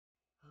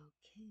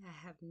Okay, I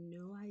have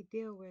no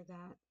idea where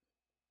that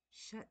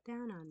shut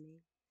down on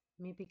me.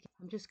 Maybe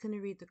I'm just going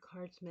to read the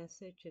card's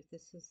message. If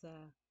this is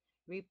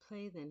a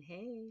replay, then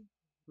hey,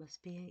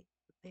 must be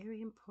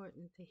very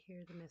important to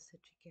hear the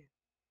message again.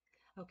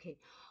 Okay,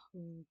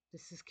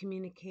 this is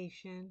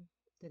communication.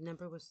 The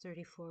number was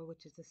 34,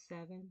 which is a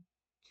 7.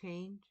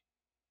 Change.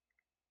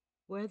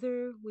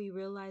 Whether we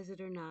realize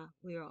it or not,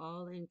 we are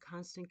all in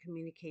constant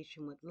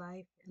communication with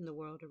life and the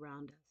world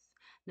around us,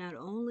 not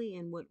only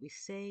in what we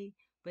say,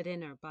 but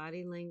in our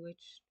body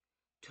language,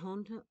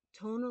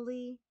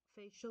 tonally,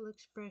 facial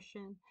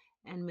expression,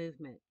 and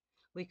movement.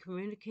 We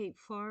communicate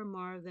far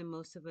more than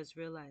most of us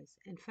realize.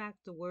 In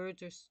fact, the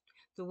words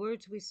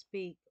we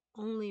speak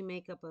only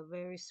make up a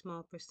very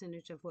small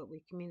percentage of what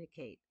we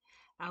communicate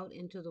out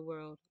into the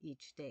world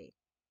each day.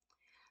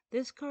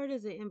 This card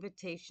is an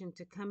invitation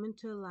to come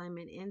into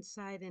alignment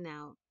inside and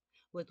out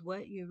with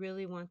what you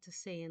really want to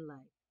say in life.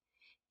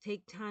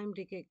 Take time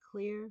to get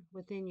clear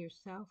within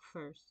yourself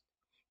first.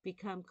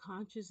 Become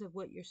conscious of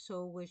what your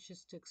soul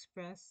wishes to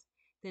express,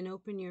 then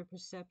open your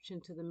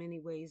perception to the many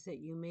ways that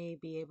you may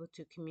be able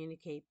to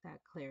communicate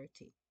that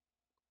clarity.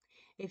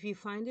 If you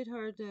find it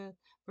hard to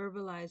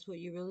verbalize what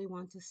you really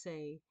want to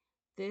say,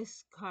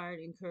 this card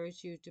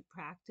encourages you to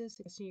practice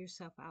expressing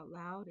yourself out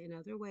loud in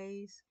other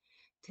ways.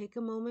 Take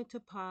a moment to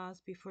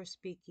pause before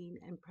speaking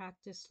and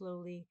practice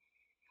slowing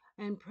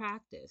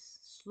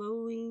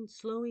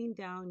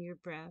down your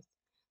breath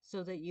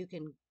so that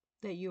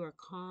you are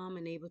calm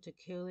and able to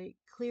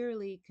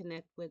clearly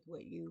connect with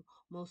what you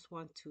most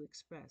want to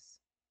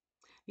express.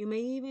 You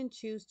may even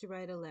choose to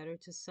write a letter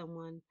to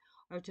someone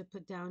or to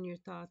put down your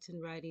thoughts in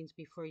writings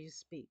before you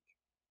speak.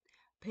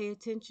 Pay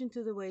attention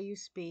to the way you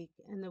speak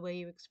and the way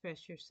you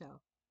express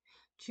yourself.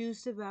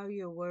 Choose to value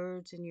your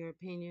words and your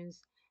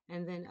opinions,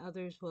 and then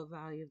others will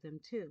value them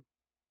too.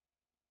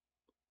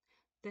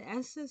 The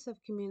essence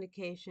of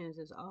communications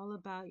is all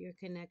about your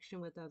connection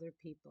with other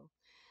people.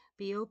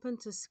 Be open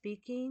to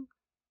speaking.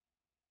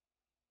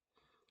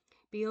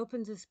 Be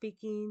open to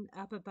speaking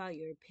up about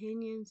your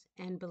opinions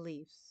and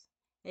beliefs.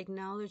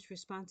 Acknowledge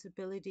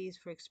responsibilities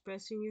for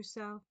expressing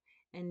yourself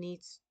and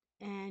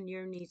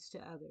your needs to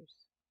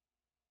others.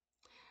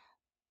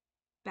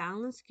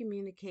 Balanced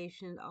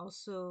communication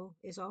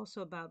is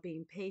also about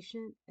being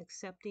patient,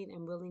 accepting,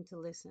 and willing to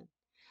listen.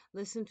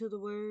 Listen to the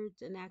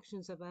words and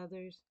actions of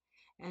others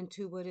and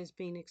to what is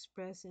being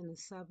expressed in the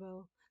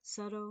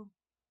subtle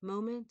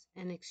moments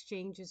and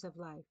exchanges of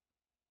life.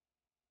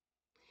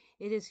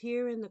 It is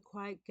here in the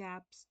quiet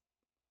gaps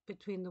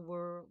between the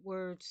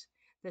words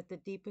that the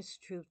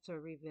deepest truths are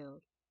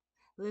revealed.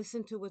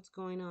 Listen to what's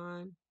going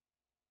on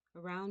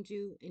around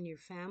you in your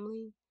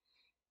family,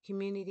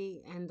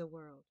 community, and the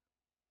world.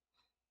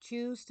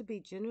 Choose to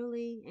be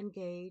genuinely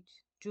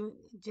engaged,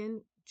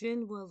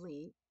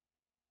 genuinely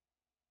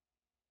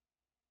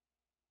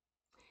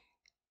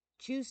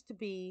choose to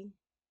be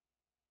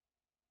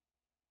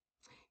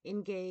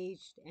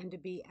engaged and to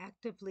be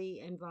actively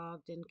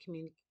involved in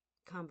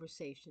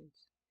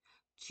conversations.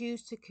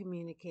 Choose to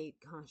communicate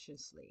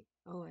consciously.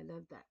 Oh, I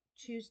love that.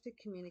 Choose to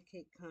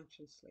communicate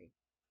consciously.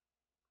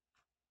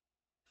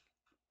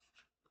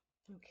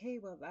 Okay,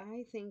 well,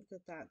 I think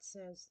that that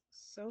says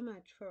so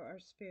much for our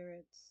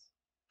spirits.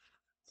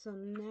 So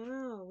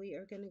now we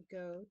are going to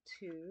go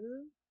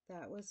to,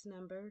 that was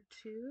number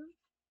 2.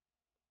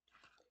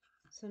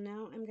 So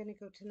now I'm going to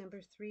go to number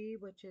 3,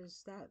 which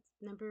is that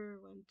number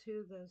 1,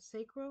 2, the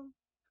sacral.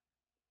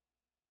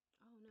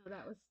 Oh no,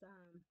 that was,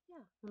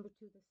 yeah, number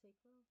 2, the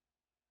sacral.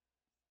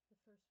 The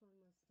first one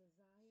was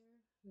desire.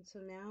 And so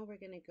now we're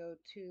going to go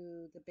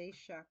to the base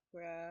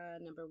chakra.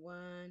 Number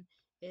 1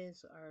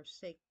 is our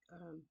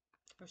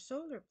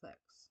solar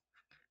plex.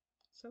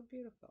 So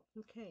beautiful.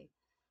 Okay.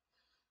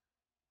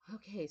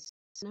 Okay,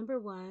 so number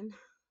 1,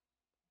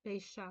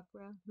 base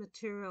chakra,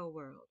 material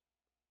world.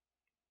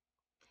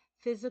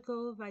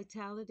 Physical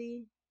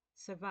vitality,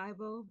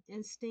 survival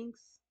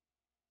instincts,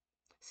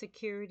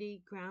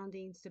 security,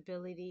 grounding,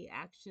 stability,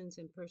 actions,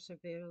 and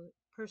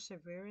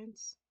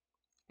perseverance,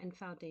 and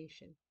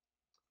foundation.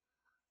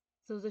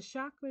 So the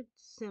chakra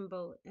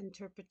symbol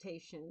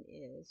interpretation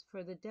is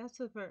for the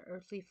depths of our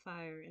earthly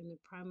fire and the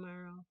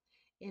primal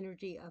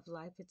energy of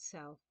life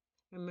itself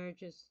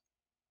emerges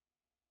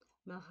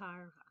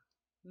Malahara,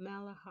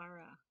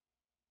 Malahara,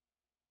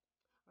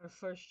 our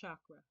first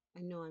chakra. I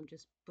know I'm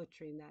just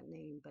butchering that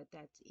name, but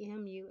that's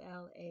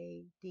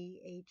Muladhara,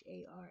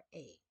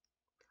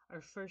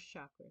 our first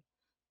chakra,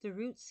 the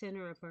root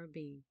center of our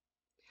being.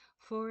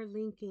 4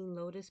 linking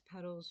lotus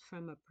petals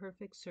from a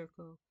perfect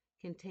circle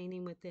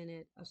containing within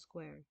it a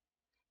square.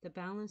 The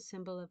balanced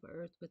symbol of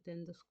earth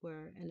within the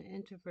square, and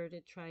an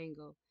inverted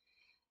triangle,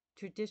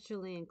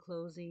 traditionally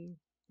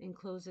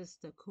encloses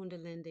the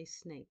Kundalini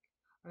snake,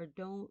 our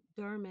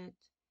dormant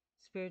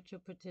spiritual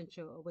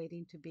potential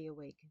awaiting to be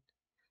awakened.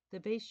 The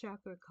base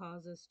chakra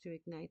calls us to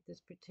ignite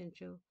this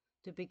potential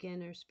to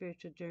begin our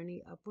spiritual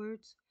journey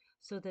upwards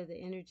so that the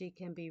energy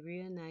can be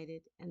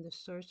reunited and the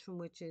source from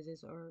which it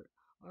is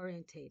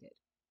originated.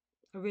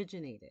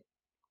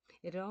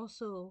 It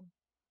also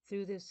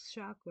Through this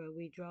chakra,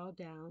 we draw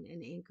down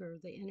and anchor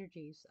the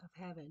energies of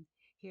heaven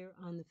here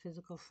on the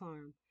physical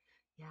farm.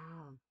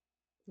 Yeah,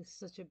 it's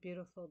such a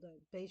beautiful, the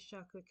base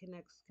chakra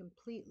connects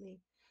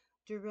completely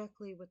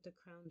directly with the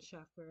crown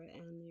chakra,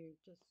 and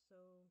you're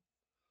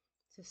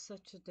just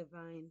such a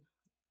divine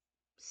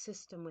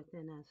system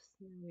within us.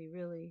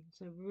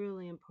 It's a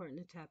really important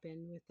to tap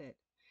in with it.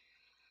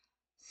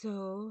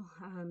 So,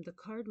 the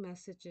card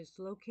message is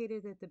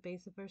located at the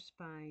base of our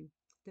spine.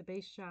 The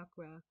base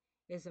chakra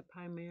is a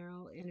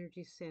primal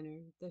energy center.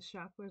 The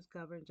chakras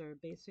governs our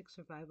basic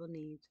survival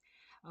needs,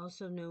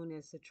 also known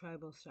as the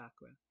tribal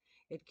chakra.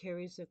 It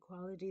carries the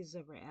qualities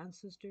of our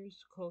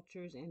ancestors,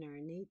 cultures, and our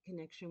innate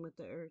connection with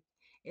the earth.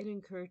 It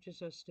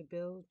encourages us to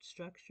build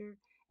structure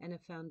and a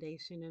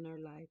foundation in our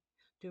life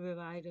to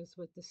provide us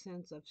with the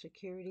sense of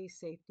security,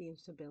 safety, and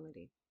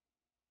stability.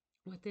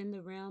 Within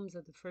the realms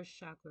of the first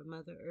chakra,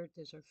 Mother Earth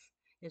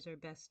is our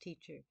best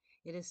teacher.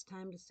 It is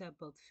time to step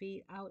both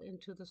feet out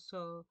into the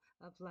soul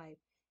of life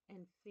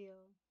and feel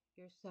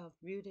yourself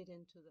rooted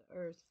into the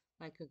earth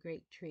like a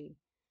great tree.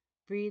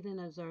 Breathe and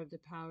absorb the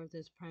power of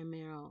this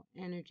primal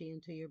energy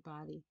into your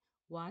body.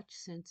 Watch,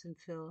 sense, and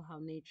feel how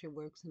nature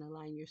works and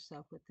align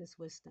yourself with this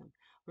wisdom.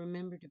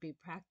 Remember to be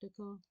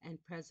practical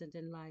and present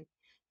in life.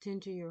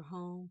 Tend to your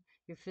home,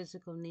 your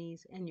physical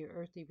needs, and your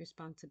earthly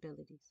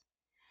responsibilities.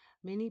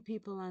 Many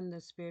people on the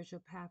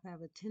spiritual path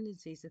have a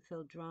tendency to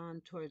feel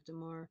drawn towards the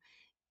more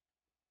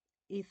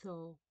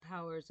ethereal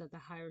powers of the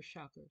higher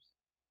chakras.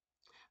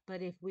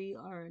 But if we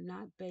are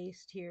not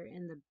based here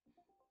in the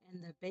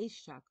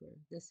base chakra,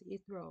 this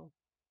ethereal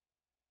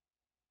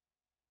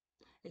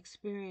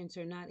experience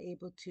are not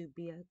able to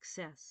be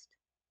accessed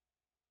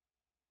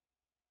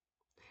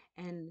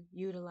and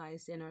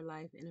utilized in our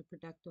life in a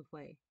productive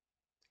way.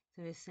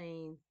 So it's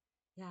saying,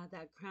 yeah,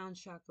 that crown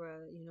chakra,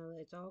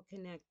 it's all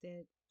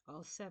connected.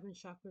 All seven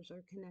chakras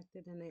are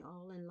connected and they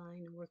all in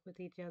line and work with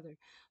each other.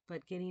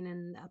 But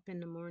getting up in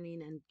the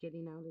morning and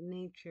getting out in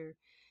nature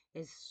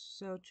is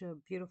such a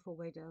beautiful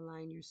way to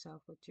align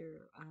yourself with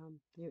your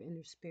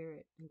inner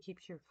spirit and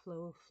keeps your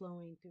flow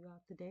flowing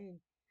throughout the day.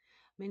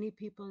 Many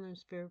people in the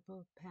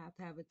spiritual path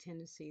have a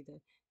tendency to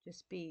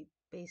just be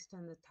based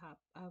on the top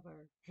of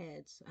our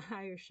heads,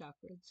 higher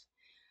chakras.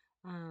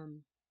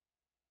 Um,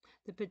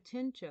 the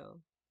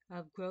potential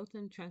of growth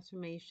and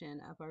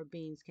transformation of our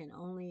beings can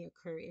only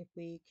occur if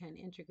we can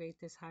integrate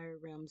this higher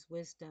realm's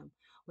wisdom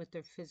with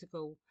their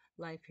physical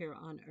life here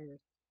on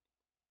earth.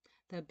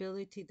 The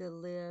ability to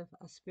live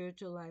a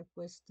spiritual life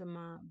with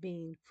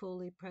being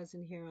fully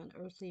present here on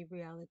earthly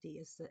reality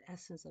is the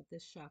essence of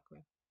this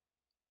chakra.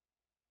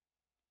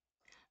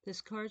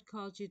 This card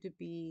calls you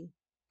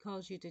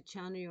to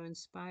channel your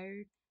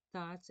inspired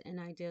thoughts and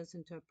ideas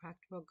into a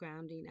practical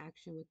grounding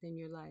action within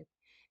your life.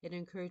 It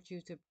encourages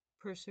you to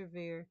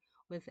persevere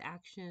with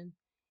action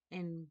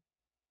and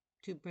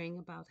to bring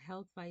about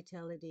health,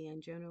 vitality,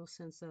 and general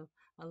sense of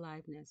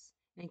aliveness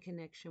and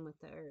connection with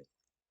the earth.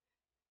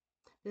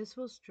 This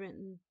will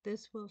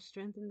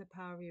strengthen the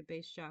power of your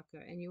base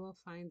chakra, and you will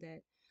find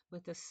that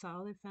with a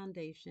solid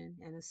foundation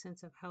and a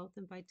sense of health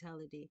and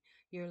vitality,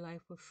 your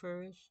life will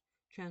flourish,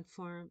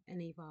 transform,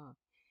 and evolve.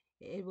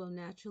 It will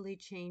naturally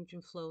change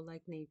and flow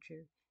like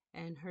nature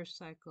and her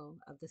cycle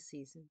of the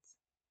seasons.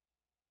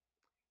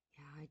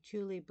 Yeah, I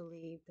truly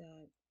believe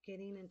that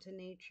getting into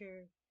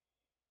nature,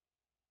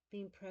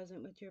 being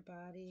present with your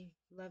body,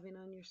 loving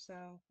on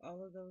yourself,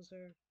 all of those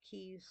are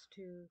keys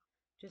to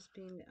just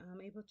being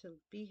able to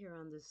be here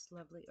on this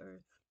lovely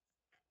earth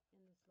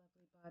in this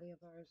lovely body of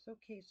ours.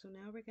 Okay, so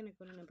now we're going to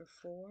go to number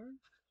 4,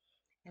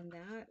 and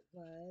that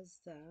was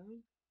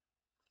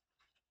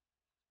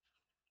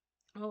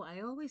oh,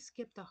 I always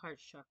skip the heart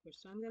chakra,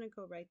 so I'm going to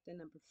go right to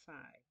number 5.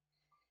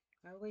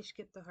 I always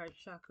skip the heart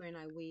chakra and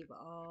I weave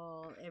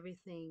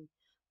everything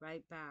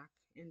right back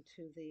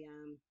into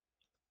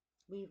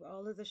weave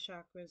all of the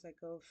chakras. I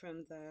go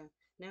from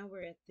now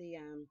we're at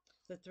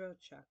the throat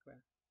chakra,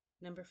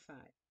 number 5.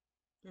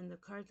 And the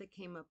card that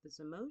came up is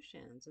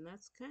emotions, and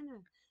that's kind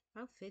of,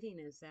 how fitting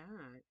is that?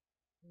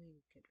 Let me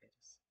get rid of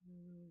this.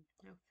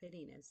 How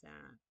fitting is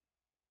that?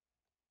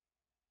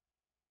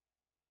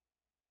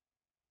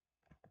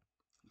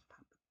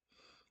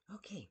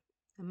 Okay,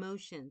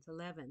 emotions,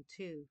 11,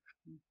 2,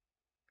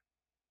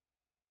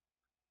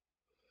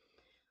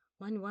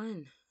 1,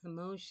 1,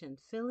 emotion,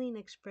 feeling,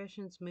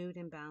 expressions, mood,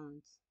 and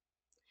balance.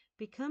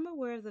 Become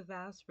aware of the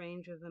vast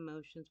range of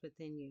emotions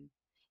within you.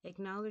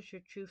 Acknowledge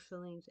your true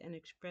feelings and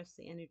express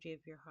the energy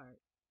of your heart.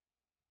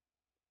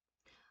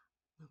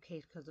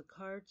 Okay, because the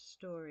card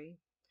story,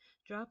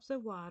 drops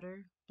of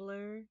water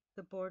blur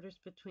the borders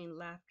between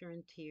laughter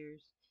and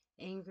tears,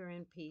 anger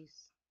and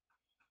peace,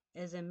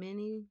 as a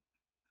many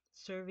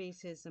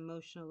surveys his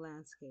emotional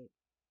landscape.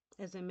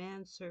 As a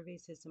man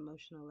surveys his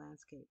emotional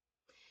landscape,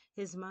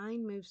 his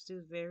mind moves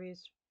through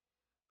various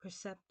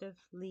perceptive,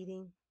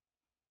 leading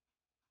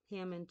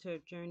him into a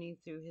journey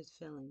through his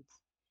feelings.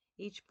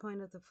 Each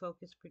point of the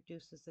focus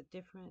produces a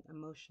different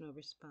emotional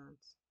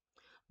response.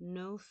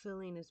 No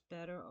feeling is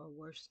better or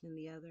worse than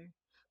the other,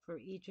 for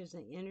each is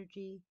an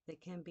energy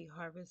that can be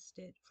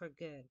harvested for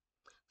good.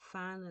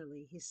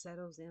 Finally, he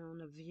settles in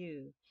on a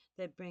view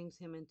that brings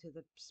him into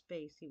the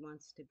space he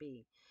wants to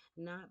be,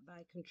 not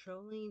by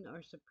controlling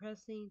or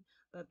suppressing,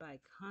 but by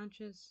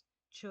conscious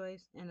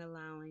choice and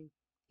allowing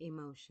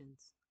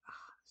emotions.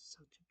 Ah,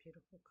 such a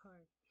beautiful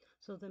card.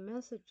 So the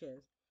message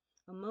is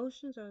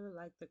emotions are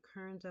like the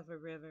currents of a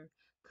river,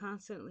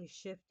 constantly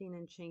shifting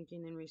and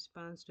changing in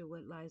response to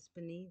what lies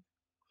beneath.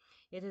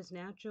 It is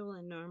natural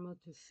and normal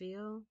to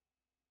feel.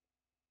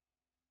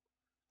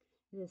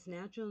 It is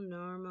natural,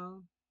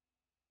 normal.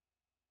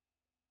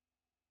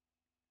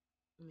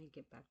 Let me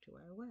get back to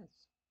where I was.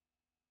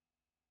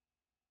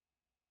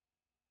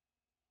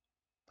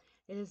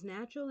 It is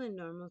natural and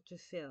normal to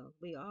feel.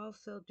 We all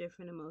feel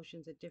different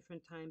emotions at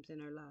different times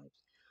in our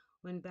lives.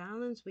 When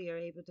balanced, we are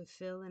able to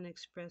feel and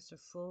express a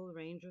full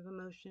range of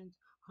emotions,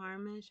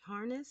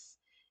 harness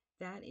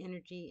that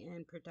energy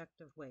in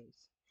productive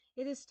ways.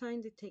 It is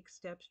time to take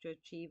steps to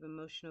achieve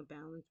emotional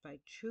balance by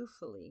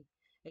truthfully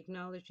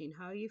acknowledging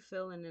how you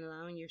feel and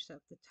allowing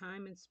yourself the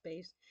time and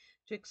space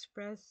to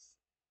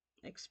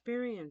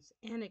experience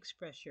and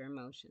express your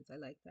emotions. I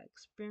like that.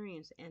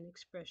 Experience and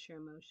express your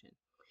emotion.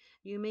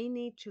 You may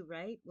need to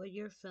write what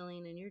you're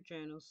feeling in your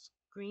journal,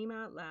 scream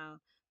out loud,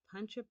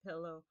 punch a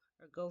pillow,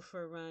 or go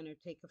for a run or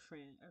take a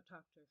friend or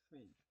talk to a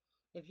friend.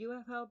 If you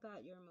have held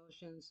back your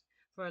emotions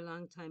for a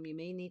long time, you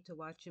may need to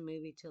watch a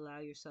movie to allow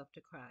yourself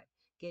to cry.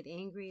 Get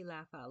angry,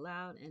 laugh out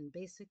loud, and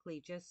basically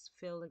just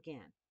feel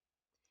again.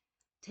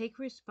 Take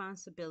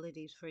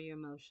responsibilities for your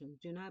emotions.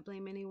 Do not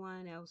blame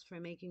anyone else for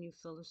making you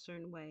feel a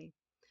certain way.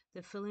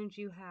 The feelings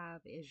you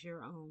have is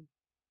your own.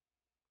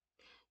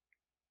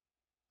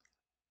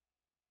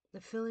 The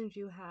feelings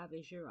you have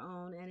is your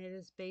own, and it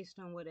is based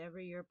on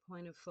whatever your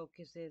point of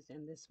focus is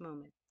in this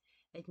moment.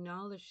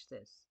 Acknowledge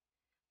this,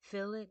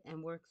 feel it,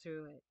 and work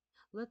through it.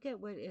 Look at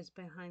what is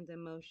behind the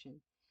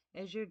emotion.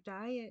 Has your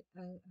diet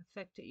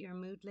affected your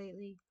mood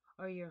lately?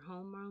 Are your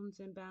hormones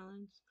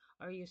imbalanced?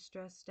 Are you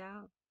stressed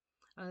out?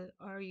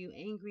 Are you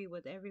angry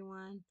with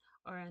everyone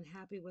or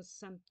unhappy with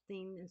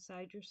something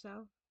inside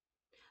yourself?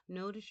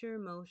 Notice your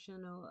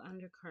emotional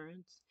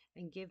undercurrents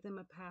and give them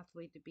a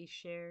pathway to be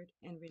shared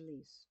and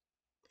released.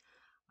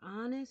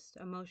 Honest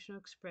emotional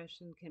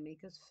expression can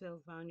make us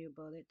feel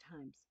vulnerable at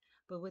times,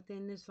 but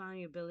within this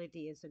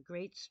vulnerability is a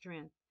great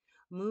strength.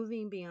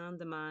 Moving beyond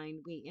the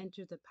mind, we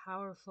enter the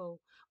powerful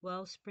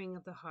wellspring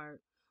of the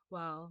heart,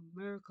 while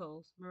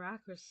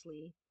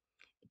miraculously,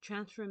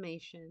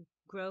 transformation,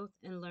 growth,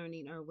 and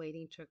learning are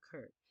waiting to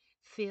occur.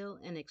 Feel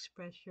and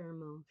express your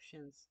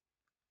emotions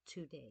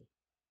today.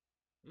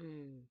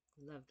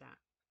 Love that.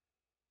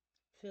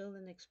 Feel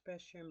and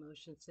express your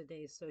emotions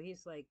today. So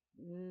he's like,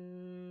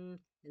 and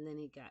then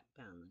he got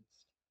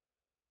balanced.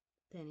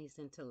 Then he's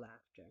into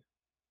laughter.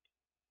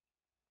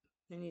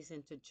 Then he's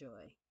into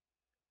joy.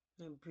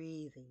 And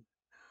breathing.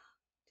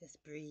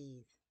 Just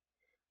breathe.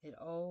 It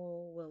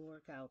all will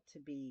work out to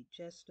be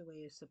just the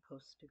way it's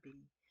supposed to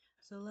be.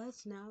 So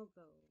let's now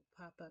go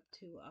pop up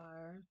to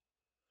our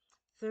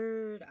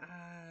third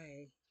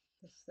eye.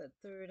 This is the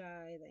third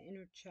eye, the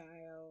inner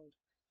child.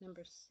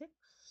 Number 6.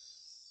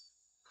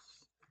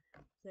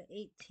 The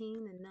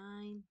 18 and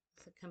 9.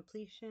 It's a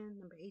completion.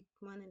 Number 8,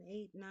 1 and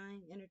 8,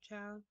 9, inner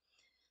child.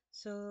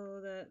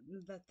 So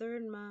the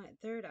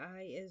third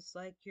eye is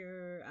like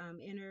your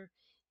inner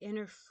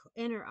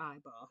inner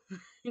eyeball,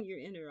 your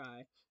inner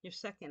eye, your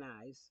second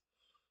eyes,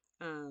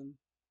 um,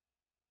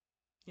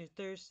 your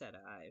third set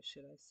of eyes,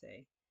 should I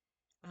say?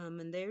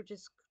 And they're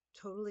just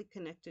totally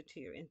connected to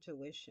your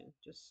intuition,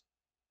 just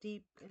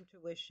deep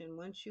intuition.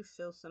 Once you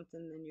feel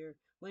something, then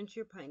once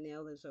your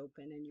pineal is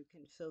open and you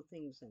can feel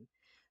things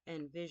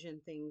and vision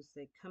things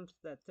that come to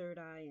that third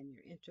eye and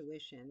your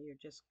intuition, you're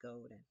just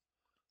golden,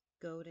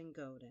 golden,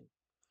 golden.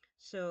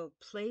 So,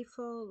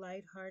 playful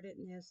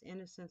lightheartedness,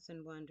 innocence,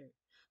 and wonder.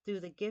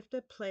 Through the gift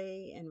of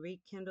play and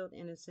rekindled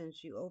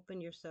innocence, you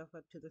open yourself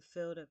up to the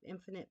field of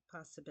infinite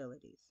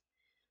possibilities.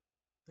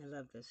 I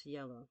love this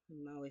yellow.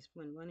 I'm always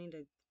when wanting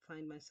to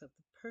find myself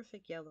the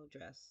perfect yellow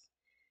dress.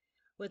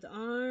 With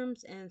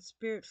arms and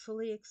spirit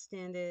fully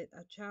extended,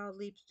 a child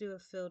leaps through a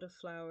field of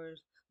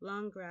flowers,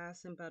 long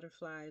grass and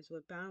butterflies.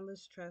 With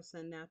boundless trust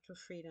and natural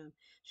freedom,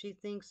 she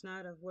thinks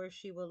not of where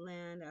she will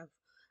land,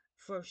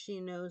 for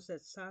she knows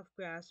that soft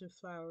grass and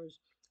flowers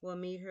will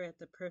meet her at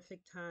the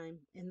perfect time,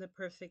 in the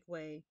perfect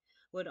way.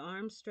 With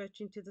arms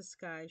stretching to the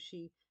sky,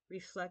 she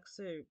reflects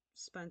the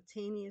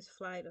spontaneous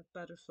flight of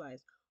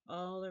butterflies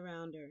all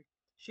around her.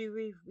 She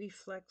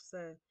reflects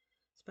the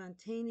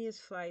spontaneous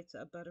flights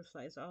of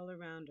butterflies all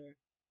around her.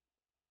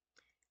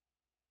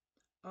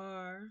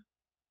 Are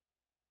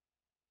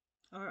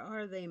or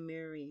are they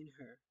marrying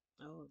her?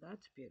 Oh,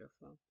 that's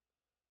beautiful.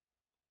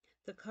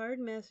 The card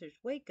message,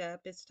 wake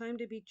up, it's time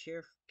to be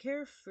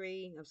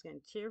carefree, I was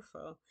going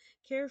cheerful,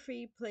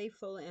 carefree,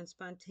 playful, and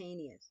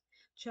spontaneous,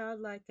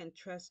 childlike and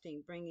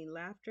trusting, bringing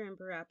laughter and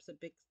perhaps a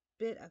big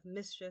bit of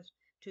mischief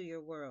to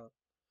your world.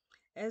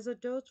 As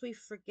adults, we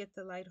forget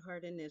the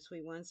lightheartedness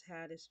we once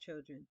had as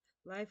children.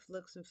 Life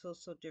looks and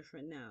feels so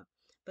different now.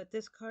 But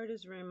this card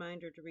is a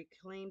reminder to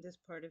reclaim this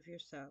part of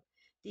yourself.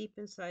 deep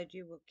inside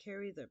you will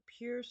carry the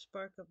pure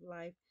spark of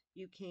life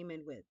you came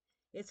in with.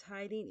 It's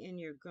hiding in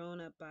your grown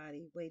up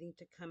body, waiting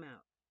to come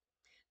out.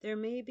 There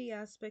may be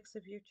aspects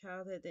of your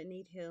childhood that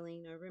need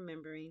healing or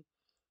remembering.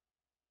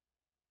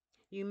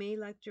 You may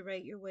like to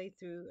write your way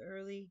through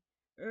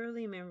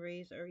early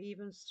memories or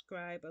even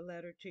scribe a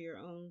letter to your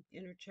own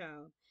inner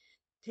child,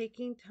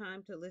 taking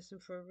time to listen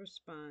for a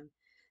response.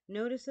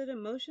 Notice that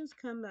emotions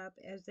come up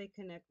as they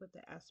connect with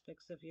the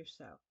aspects of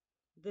yourself,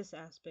 this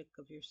aspect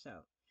of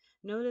yourself.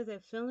 Notice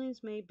that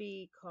feelings may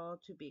be called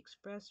to be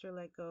expressed or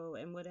let go,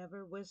 and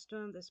whatever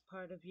wisdom this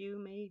part of you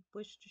may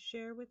wish to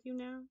share with you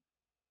now.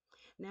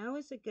 Now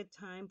is a good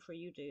time for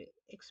you to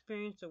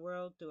experience the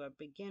world through a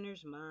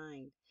beginner's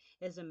mind.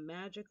 It's a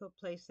magical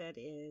place that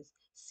is.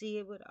 See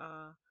it with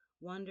awe,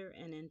 wonder,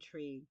 and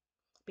intrigue.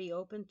 Be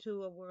open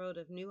to a world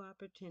of new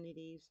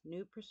opportunities,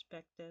 new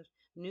perspectives,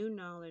 new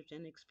knowledge,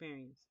 and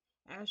experience.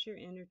 Ask your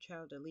inner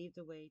child to lead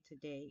the way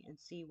today and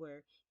see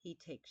where he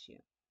takes you.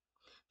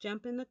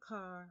 Jump in the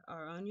car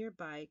or on your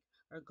bike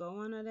or go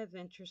on an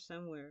adventure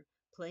somewhere.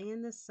 Play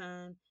in the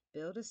sun,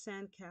 build a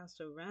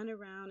sandcastle, run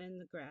around in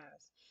the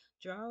grass,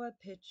 draw a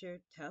picture,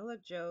 tell a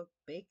joke,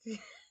 bake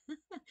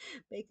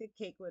bake a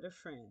cake with a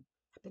friend.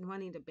 I've been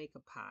wanting to bake a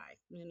pie.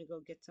 I'm gonna go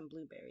get some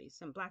blueberries,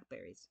 some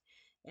blackberries,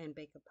 and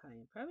bake a pie.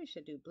 And probably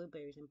should do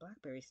blueberries and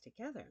blackberries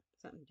together.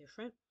 Something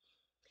different.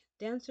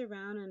 Dance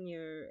around in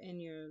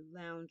your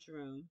lounge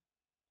room.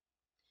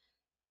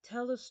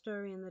 Tell a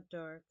story in the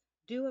dark,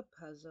 do a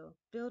puzzle,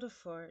 build a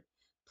fort,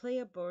 play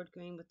a board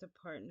game with a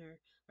partner,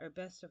 or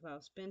best of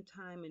all, spend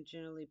time and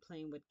generally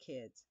playing with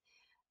kids.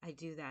 I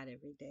do that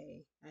every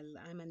day.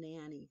 I'm a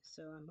nanny,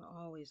 so I'm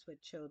always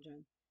with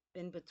children.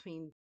 Been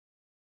between